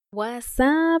What's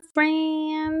up,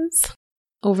 friends?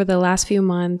 Over the last few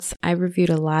months, I've reviewed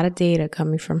a lot of data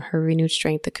coming from Her Renewed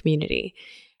Strength, the community.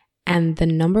 And the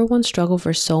number one struggle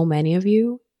for so many of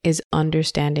you is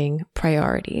understanding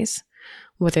priorities.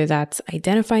 Whether that's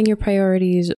identifying your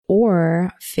priorities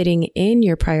or fitting in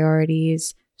your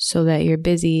priorities so that your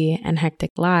busy and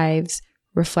hectic lives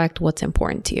reflect what's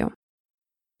important to you.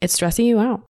 It's stressing you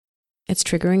out. It's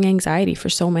triggering anxiety for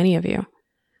so many of you.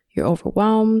 You're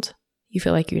overwhelmed. You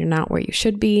feel like you're not where you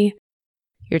should be,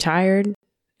 you're tired,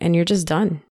 and you're just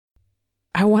done.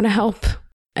 I want to help.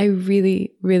 I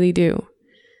really, really do.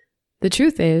 The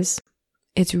truth is,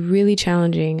 it's really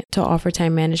challenging to offer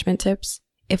time management tips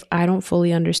if I don't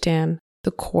fully understand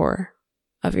the core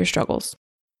of your struggles.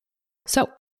 So,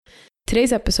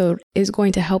 today's episode is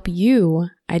going to help you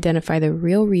identify the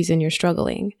real reason you're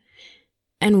struggling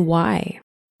and why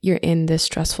you're in this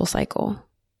stressful cycle.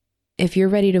 If you're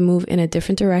ready to move in a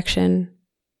different direction,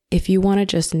 if you want to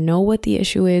just know what the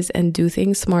issue is and do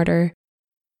things smarter,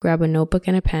 grab a notebook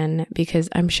and a pen because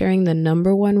I'm sharing the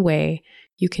number one way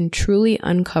you can truly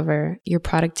uncover your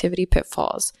productivity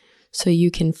pitfalls so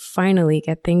you can finally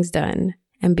get things done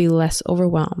and be less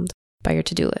overwhelmed by your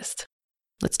to-do list.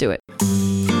 Let's do it.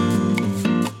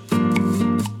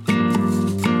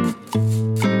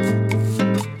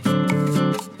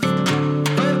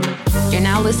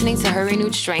 Now listening to Her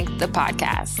Renewed Strength, the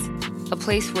podcast, a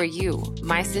place where you,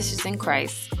 my sisters in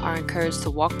Christ, are encouraged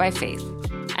to walk by faith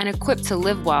and equipped to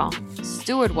live well,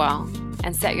 steward well,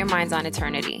 and set your minds on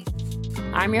eternity.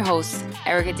 I'm your host,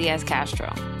 Erica Diaz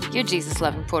Castro, your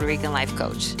Jesus-loving Puerto Rican life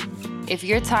coach. If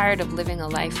you're tired of living a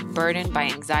life burdened by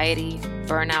anxiety,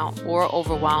 burnout, or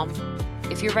overwhelm,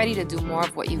 if you're ready to do more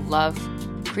of what you love,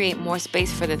 create more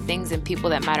space for the things and people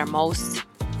that matter most,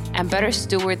 and better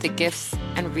steward the gifts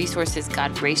and resources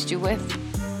God graced you with,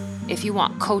 if you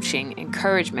want coaching,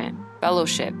 encouragement,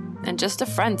 fellowship, and just a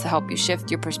friend to help you shift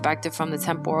your perspective from the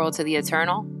temporal to the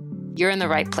eternal, you're in the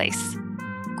right place.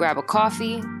 Grab a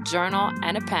coffee, journal,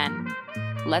 and a pen.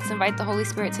 Let's invite the Holy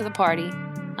Spirit to the party,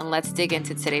 and let's dig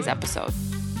into today's episode.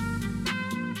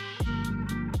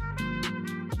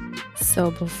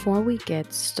 So before we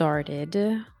get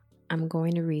started, I'm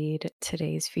going to read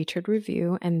today's featured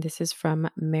review, and this is from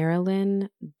Marilyn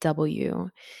W.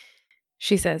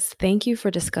 She says, "Thank you for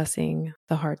discussing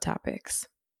the hard topics.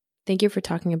 Thank you for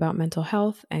talking about mental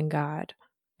health and God.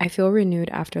 I feel renewed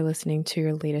after listening to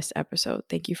your latest episode.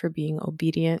 Thank you for being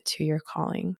obedient to your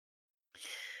calling."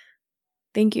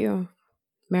 Thank you,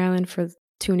 Marilyn, for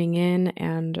tuning in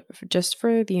and just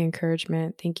for the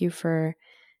encouragement. Thank you for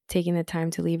taking the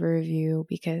time to leave a review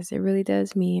because it really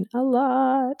does mean a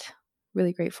lot.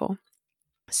 Really grateful.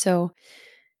 So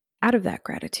out of that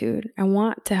gratitude, I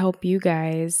want to help you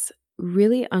guys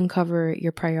really uncover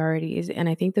your priorities. And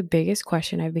I think the biggest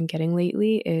question I've been getting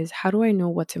lately is, how do I know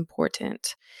what's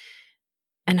important?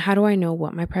 And how do I know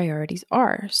what my priorities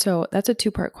are? So that's a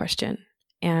two-part question.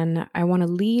 And I want to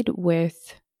lead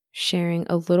with sharing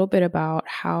a little bit about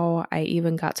how I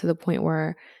even got to the point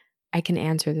where I can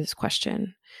answer this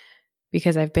question.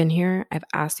 Because I've been here, I've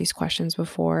asked these questions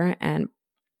before, and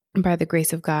by the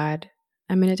grace of God,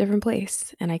 I'm in a different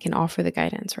place and I can offer the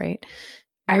guidance, right?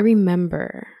 I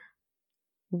remember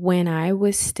when I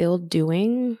was still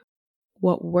doing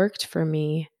what worked for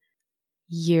me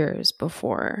years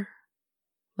before.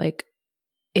 Like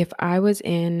if I was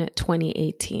in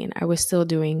 2018, I was still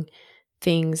doing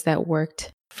things that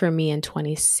worked for me in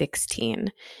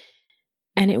 2016.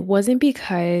 And it wasn't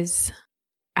because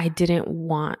I didn't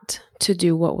want to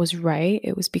do what was right.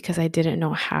 It was because I didn't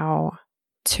know how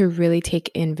to really take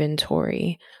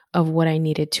inventory of what I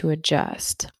needed to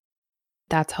adjust.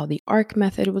 That's how the ARC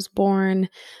method was born.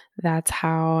 That's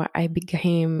how I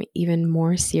became even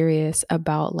more serious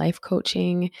about life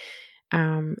coaching.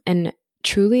 And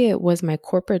truly, it was my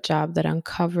corporate job that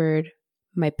uncovered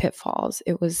my pitfalls.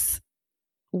 It was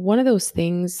one of those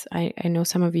things, I know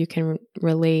some of you can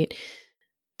relate.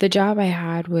 The job I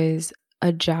had was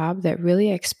a job that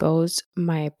really exposed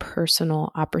my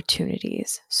personal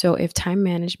opportunities. So if time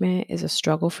management is a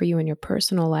struggle for you in your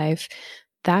personal life,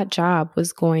 that job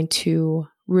was going to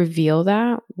reveal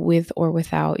that with or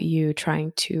without you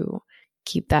trying to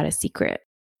keep that a secret.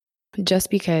 Just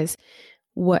because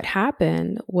what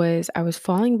happened was I was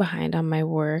falling behind on my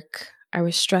work. I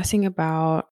was stressing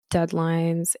about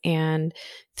deadlines and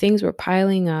things were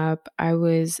piling up. I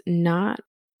was not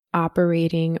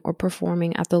operating or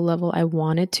performing at the level I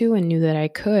wanted to and knew that I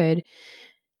could.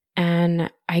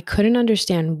 And I couldn't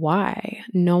understand why.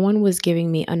 No one was giving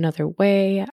me another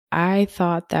way. I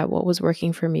thought that what was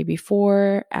working for me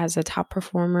before as a top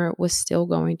performer was still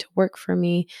going to work for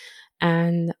me.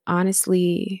 And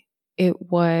honestly, it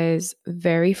was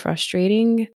very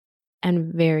frustrating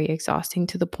and very exhausting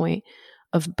to the point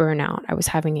of burnout. I was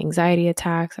having anxiety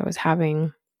attacks. I was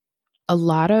having a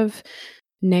lot of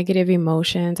negative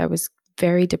emotions. I was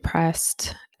very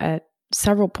depressed at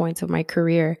several points of my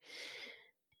career.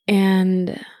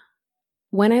 And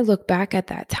when I look back at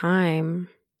that time,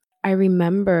 I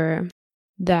remember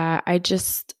that I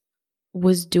just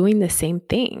was doing the same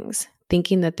things,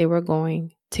 thinking that they were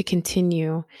going to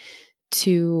continue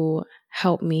to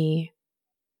help me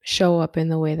show up in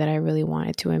the way that I really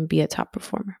wanted to and be a top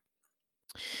performer.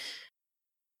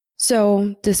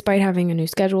 So, despite having a new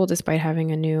schedule, despite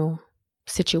having a new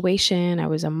situation, I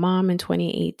was a mom in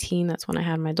 2018. That's when I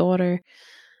had my daughter.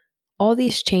 All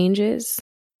these changes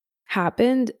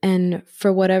happened. And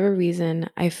for whatever reason,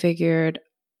 I figured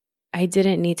I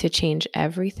didn't need to change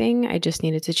everything. I just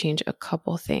needed to change a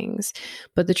couple things.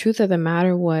 But the truth of the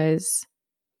matter was,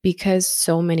 because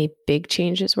so many big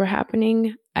changes were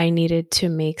happening, I needed to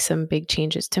make some big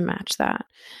changes to match that.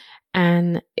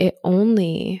 And it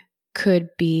only could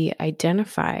be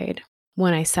identified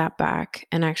when I sat back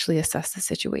and actually assessed the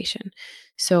situation.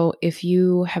 So if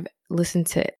you have listened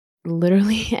to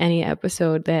literally any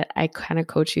episode that I kind of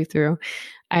coach you through,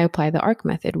 I apply the ARC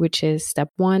method, which is step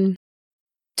 1,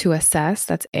 to assess.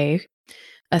 That's A,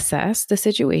 assess the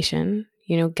situation,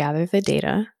 gather the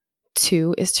data.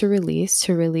 2 is to release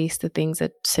the things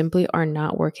that simply are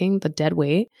not working, the dead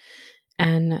weight.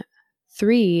 And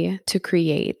 3, to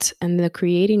create. And the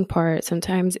creating part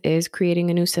sometimes is creating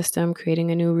a new system,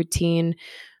 creating a new routine,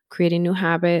 creating new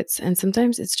habits. And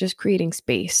sometimes it's just creating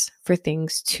space for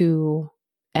things to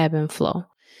ebb and flow.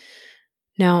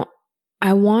 Now,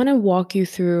 I want to walk you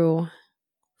through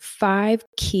 5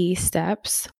 key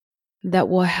steps that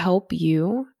will help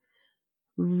you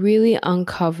really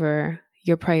uncover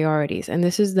your priorities. And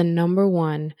this is the number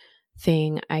one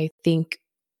thing I think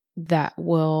that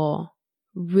will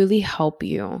really help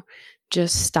you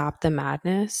just stop the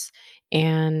madness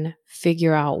and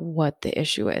figure out what the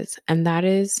issue is. And that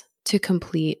is to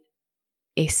complete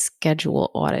a schedule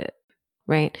audit,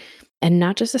 right? And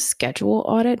not just a schedule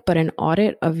audit, but an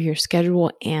audit of your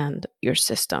schedule and your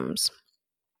systems.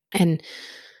 And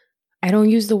I don't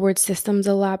use the word systems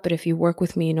a lot, but if you work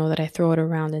with me, you know that I throw it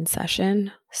around in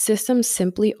session. Systems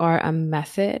simply are a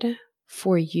method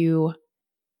for you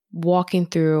walking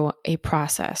through a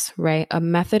process, right? A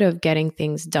method of getting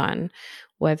things done,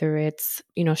 whether it's,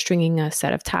 stringing a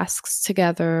set of tasks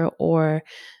together or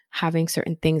having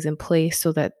certain things in place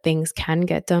so that things can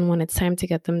get done when it's time to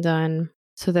get them done,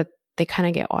 so that they kind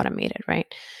of get automated,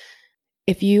 right?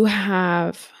 If you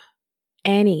have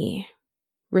any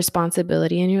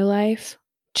responsibility in your life,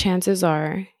 chances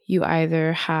are you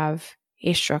either have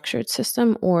a structured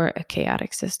system or a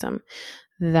chaotic system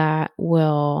that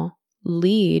will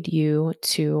lead you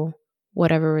to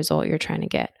whatever result you're trying to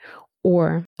get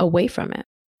or away from it.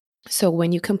 So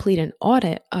when you complete an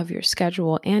audit of your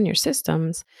schedule and your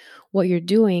systems, what you're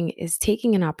doing is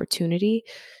taking an opportunity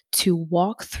to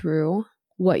walk through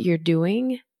what you're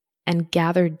doing and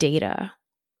gather data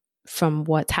from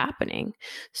what's happening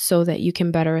so that you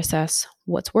can better assess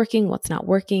what's working, what's not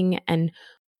working, and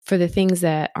for the things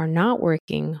that are not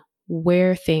working,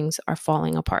 where things are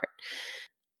falling apart.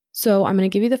 So I'm going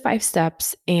to give you the 5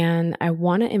 steps, and I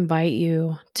want to invite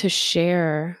you to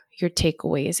share your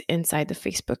takeaways inside the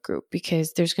Facebook group,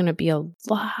 because there's going to be a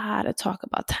lot of talk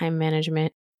about time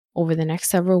management over the next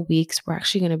several weeks. We're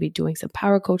actually going to be doing some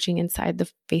power coaching inside the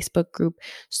Facebook group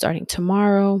starting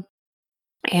tomorrow.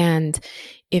 And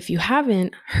if you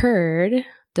haven't heard,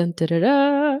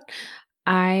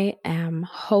 I am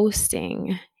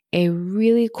hosting a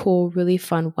really cool, really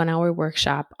fun 1-hour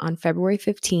workshop on February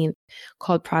 15th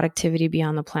called Productivity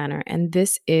Beyond the Planner. And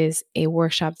this is a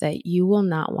workshop that you will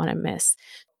not want to miss.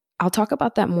 I'll talk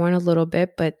about that more in a little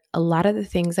bit, but a lot of the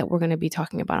things that we're going to be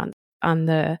talking about on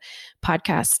the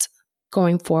podcast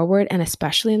going forward, and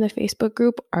especially in the Facebook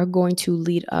group, are going to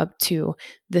lead up to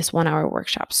this 1-hour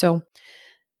workshop. So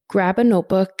grab a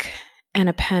notebook and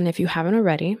a pen if you haven't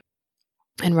already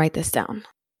and write this down.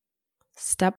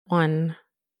 Step 1,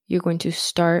 you're going to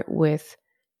start with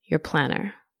your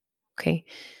planner. Okay.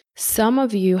 Some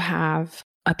of you have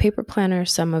a paper planner.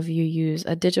 Some of you use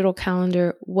a digital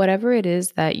calendar. Whatever it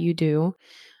is that you do,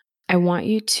 I want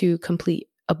you to complete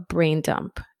a brain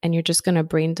dump. And you're just going to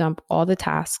brain dump all the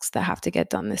tasks that have to get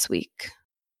done this week,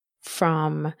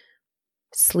 from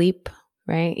sleep,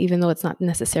 right? Even though it's not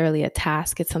necessarily a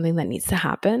task, it's something that needs to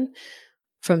happen.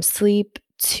 From sleep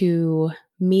to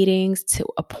meetings, to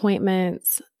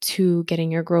appointments, to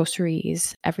getting your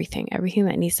groceries, everything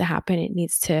that needs to happen, it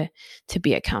needs to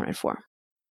be accounted for.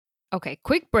 Okay,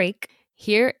 quick break.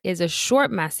 here is a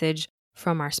short message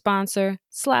from our sponsor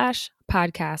 /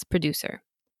 podcast producer.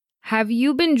 Have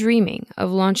you been dreaming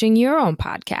of launching your own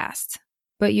podcast,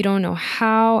 but you don't know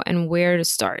how and where to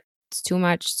start? It's too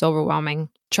much, it's overwhelming.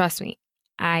 Trust me,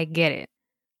 I get it.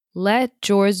 Let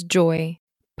Jora's Joy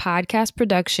podcast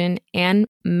production and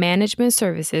management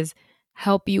services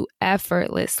help you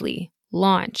effortlessly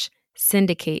launch,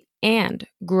 syndicate, and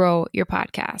grow your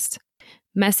podcast.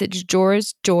 Message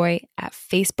Jora's Joy at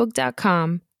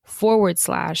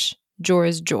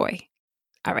facebook.com/Jora's Joy.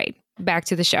 All right, back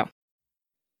to the show.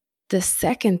 The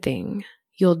second thing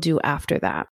you'll do after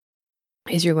that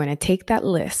is you're going to take that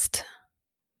list.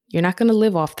 You're not going to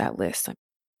live off that list.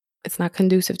 It's not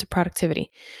conducive to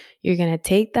productivity. You're going to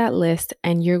take that list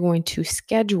and you're going to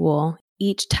schedule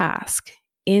each task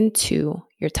into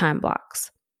your time blocks.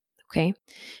 Okay.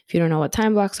 If you don't know what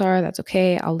time blocks are, that's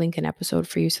okay. I'll link an episode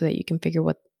for you so that you can figure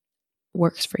what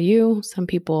works for you. Some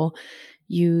people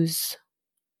use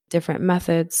different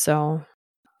methods, so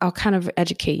I'll kind of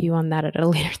educate you on that at a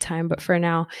later time. But for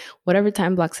now, whatever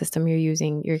time block system you're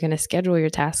using, you're going to schedule your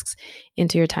tasks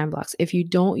into your time blocks. If you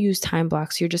don't use time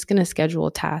blocks, you're just going to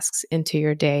schedule tasks into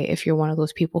your day if you're one of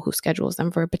those people who schedules them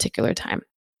for a particular time.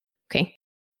 Okay.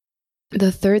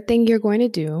 The third thing you're going to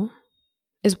do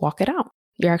is walk it out.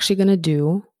 You're actually going to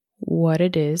do what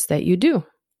it is that you do.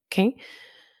 Okay.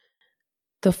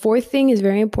 The fourth thing is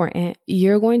very important.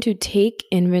 You're going to take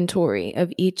inventory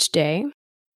of each day.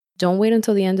 Don't wait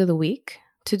until the end of the week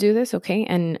to do this, okay?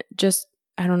 And just,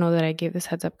 I don't know that I gave this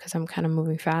heads up because I'm kind of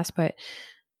moving fast, but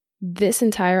this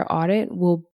entire audit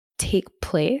will take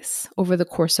place over the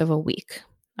course of a week,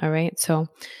 all right? So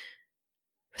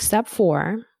step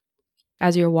 4,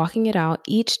 as you're walking it out,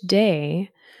 each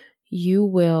day you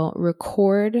will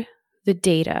record the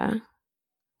data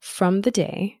from the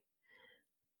day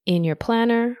in your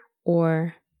planner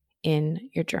or in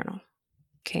your journal.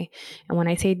 Okay. And when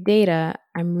I say data,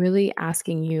 I'm really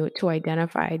asking you to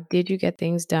identify, did you get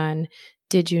things done?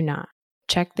 Did you not?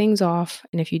 Check things off.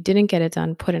 And if you didn't get it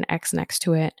done, put an X next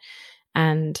to it.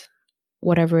 And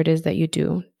whatever it is that you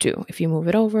do. If you move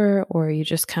it over or you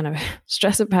just kind of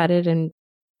stress about it and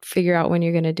figure out when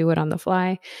you're going to do it on the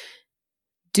fly,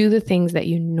 do the things that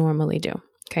you normally do.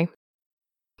 Okay.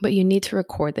 But you need to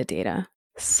record the data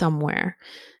somewhere.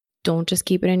 Don't just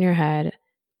keep it in your head.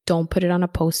 Don't put it on a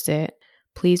Post-it.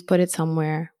 Please put it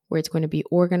somewhere where it's going to be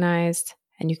organized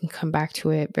and you can come back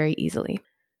to it very easily.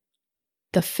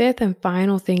 The fifth and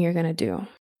final thing you're going to do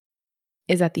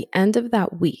is at the end of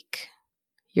that week,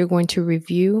 you're going to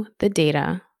review the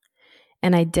data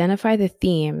and identify the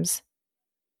themes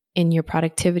in your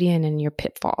productivity and in your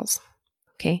pitfalls.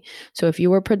 Okay. So if you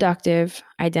were productive,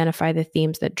 identify the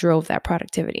themes that drove that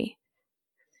productivity.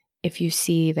 If you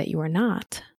see that you are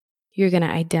not, you're going to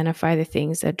identify the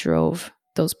things that drove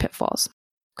those pitfalls.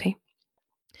 Okay.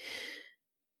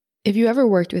 If you ever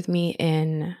worked with me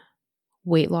in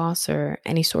weight loss or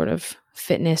any sort of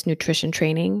fitness, nutrition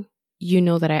training, you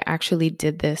know that I actually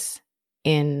did this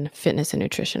in fitness and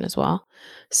nutrition as well.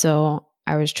 So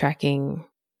I was tracking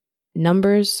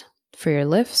numbers for your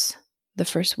lifts the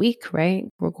first week, right?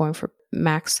 We're going for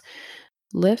max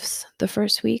lifts the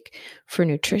first week. For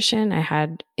nutrition, I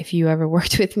had, if you ever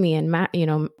worked with me in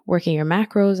working your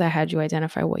macros, I had you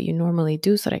identify what you normally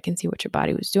do so that I can see what your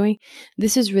body was doing.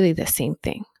 This is really the same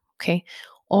thing, okay?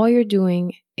 All you're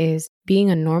doing is being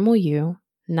a normal you,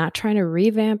 not trying to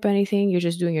revamp anything. You're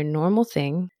just doing your normal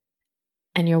thing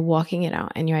and you're walking it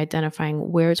out and you're identifying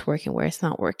where it's working, where it's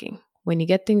not working. When you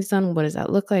get things done, what does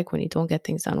that look like? When you don't get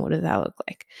things done, what does that look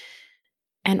like?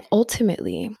 And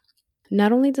ultimately,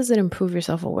 not only does it improve your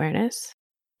self-awareness,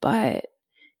 but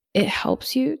it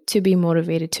helps you to be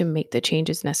motivated to make the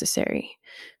changes necessary.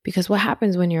 Because what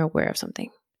happens when you're aware of something?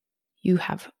 You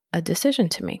have a decision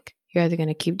to make. You're either going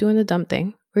to keep doing the dumb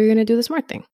thing or you're going to do the smart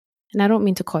thing. And I don't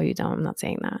mean to call you dumb. I'm not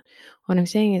saying that. What I'm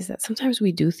saying is that sometimes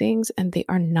we do things and they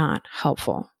are not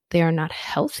helpful. They are not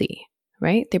healthy,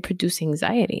 right? They produce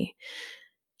anxiety,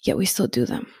 yet we still do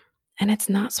them. And it's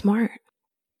not smart.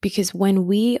 Because when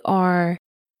we are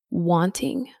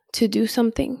wanting to do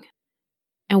something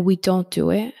and we don't do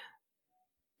it,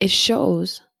 it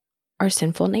shows our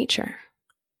sinful nature.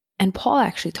 And Paul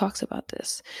actually talks about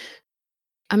this.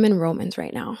 I'm in Romans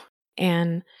right now.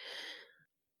 And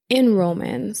in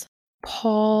Romans,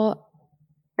 Paul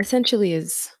essentially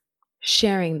is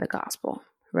sharing the gospel,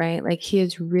 right? Like he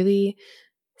is really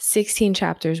 16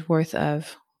 chapters worth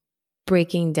of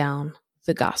breaking down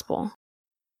the gospel.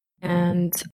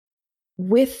 And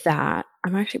with that,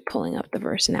 I'm actually pulling up the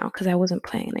verse now because I wasn't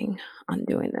planning on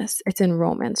doing this. It's in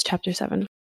Romans chapter 7.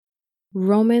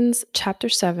 Romans chapter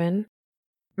 7,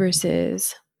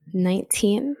 verses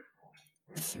 19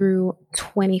 through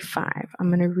 25. I'm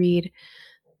going to read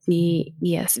the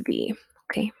ESV.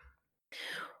 Okay.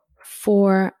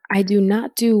 For I do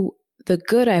not do the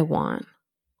good I want,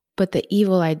 but the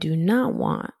evil I do not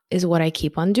want is what I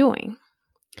keep on doing.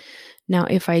 Now,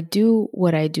 if I do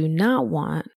what I do not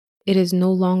want, it is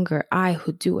no longer I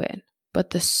who do it, but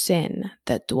the sin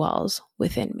that dwells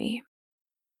within me.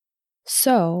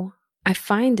 So I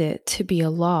find it to be a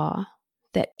law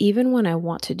that even when I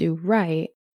want to do right,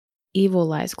 evil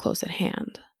lies close at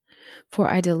hand. For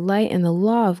I delight in the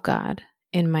law of God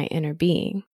in my inner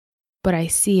being, but I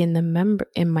see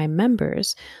in my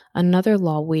members another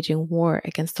law waging war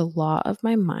against the law of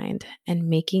my mind and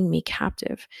making me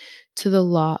captive to the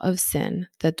law of sin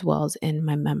that dwells in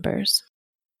my members.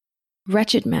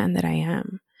 Wretched man that I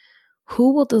am,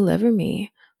 who will deliver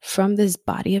me from this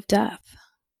body of death?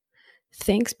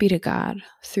 Thanks be to God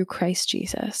through Christ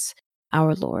Jesus,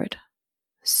 our Lord.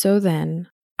 So then,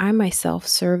 I myself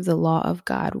serve the law of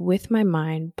God with my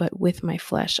mind, but with my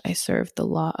flesh I serve the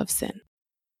law of sin.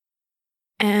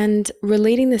 And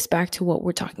relating this back to what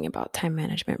we're talking about, time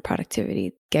management,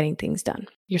 productivity, getting things done,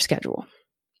 your schedule.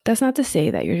 That's not to say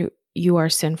that you are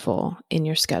sinful in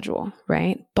your schedule,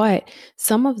 right? But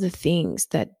some of the things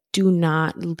that do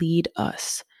not lead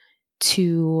us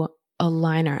to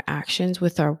align our actions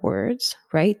with our words,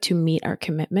 right? To meet our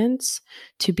commitments,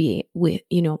 to be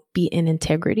be in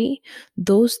integrity.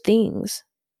 Those things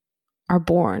are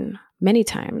born many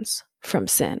times from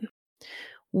sin,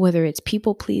 whether it's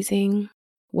people pleasing,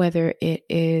 whether it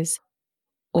is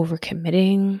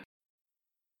overcommitting,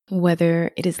 whether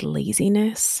it is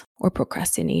laziness or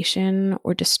procrastination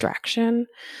or distraction.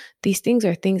 These things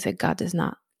are things that God does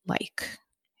not like.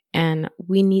 And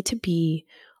we need to be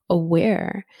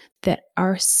aware that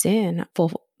our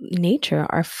sinful nature,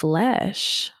 our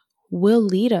flesh, will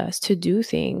lead us to do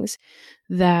things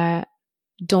that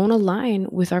don't align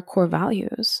with our core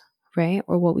values, right?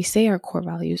 Or what we say our core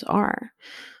values are.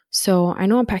 So I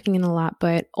know I'm packing in a lot,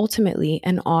 but ultimately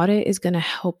an audit is going to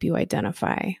help you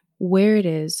identify where it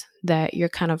is that you're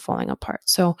kind of falling apart.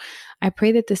 So I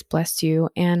pray that this blessed you.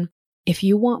 And if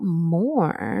you want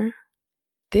more,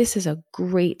 this is a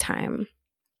great time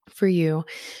for you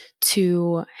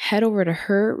to head over to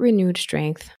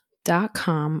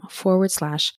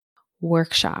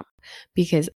herrenewedstrength.com/workshop,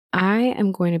 because I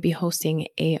am going to be hosting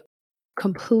a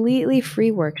completely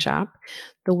free workshop.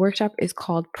 The workshop is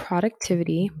called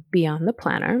Productivity Beyond the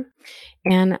Planner.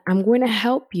 And I'm going to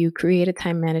help you create a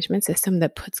time management system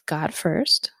that puts God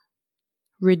first,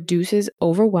 reduces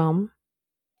overwhelm,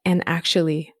 and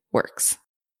actually works,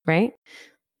 right?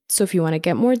 So if you want to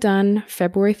get more done,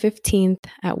 February 15th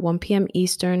at 1 p.m.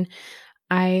 Eastern,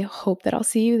 I hope that I'll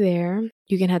see you there.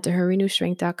 You can head to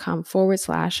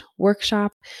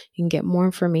herrenewedstrength.com/workshop. You can get more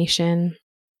information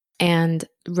and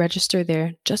register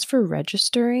there. Just for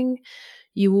registering,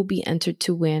 you will be entered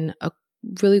to win a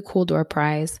really cool door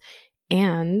prize.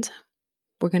 And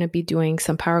we're going to be doing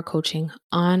some power coaching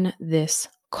on this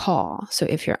call. So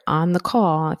if you're on the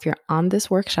call, if you're on this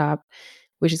workshop,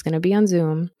 which is going to be on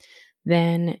Zoom,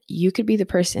 then you could be the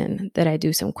person that I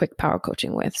do some quick power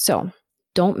coaching with. So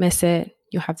don't miss it.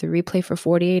 You'll have the replay for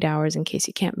 48 hours in case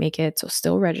you can't make it. So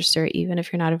still register, even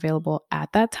if you're not available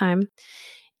at that time.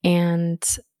 And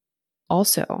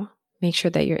also make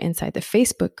sure that you're inside the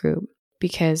Facebook group,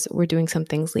 because we're doing some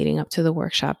things leading up to the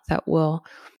workshop that will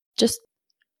just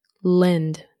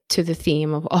lend to the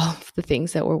theme of all of the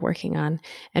things that we're working on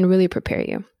and really prepare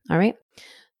you. All right.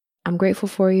 I'm grateful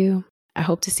for you. I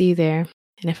hope to see you there.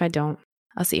 And if I don't,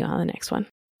 I'll see you on the next one.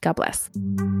 God bless.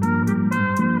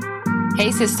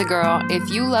 Hey, sister girl,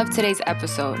 if you love today's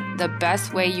episode, the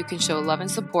best way you can show love and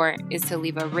support is to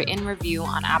leave a written review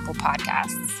on Apple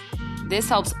Podcasts. This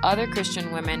helps other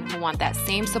Christian women who want that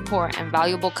same support and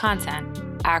valuable content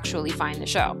actually find the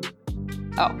show.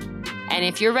 Oh, and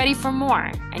if you're ready for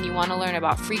more and you want to learn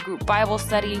about free group Bible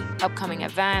study, upcoming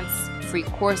events, free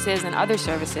courses, and other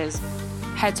services,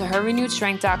 head to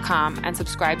herrenewedstrength.com and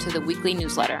subscribe to the weekly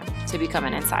newsletter to become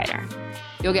an insider.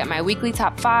 You'll get my weekly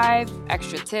top 5,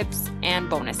 extra tips, and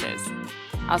bonuses.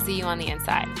 I'll see you on the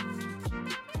inside.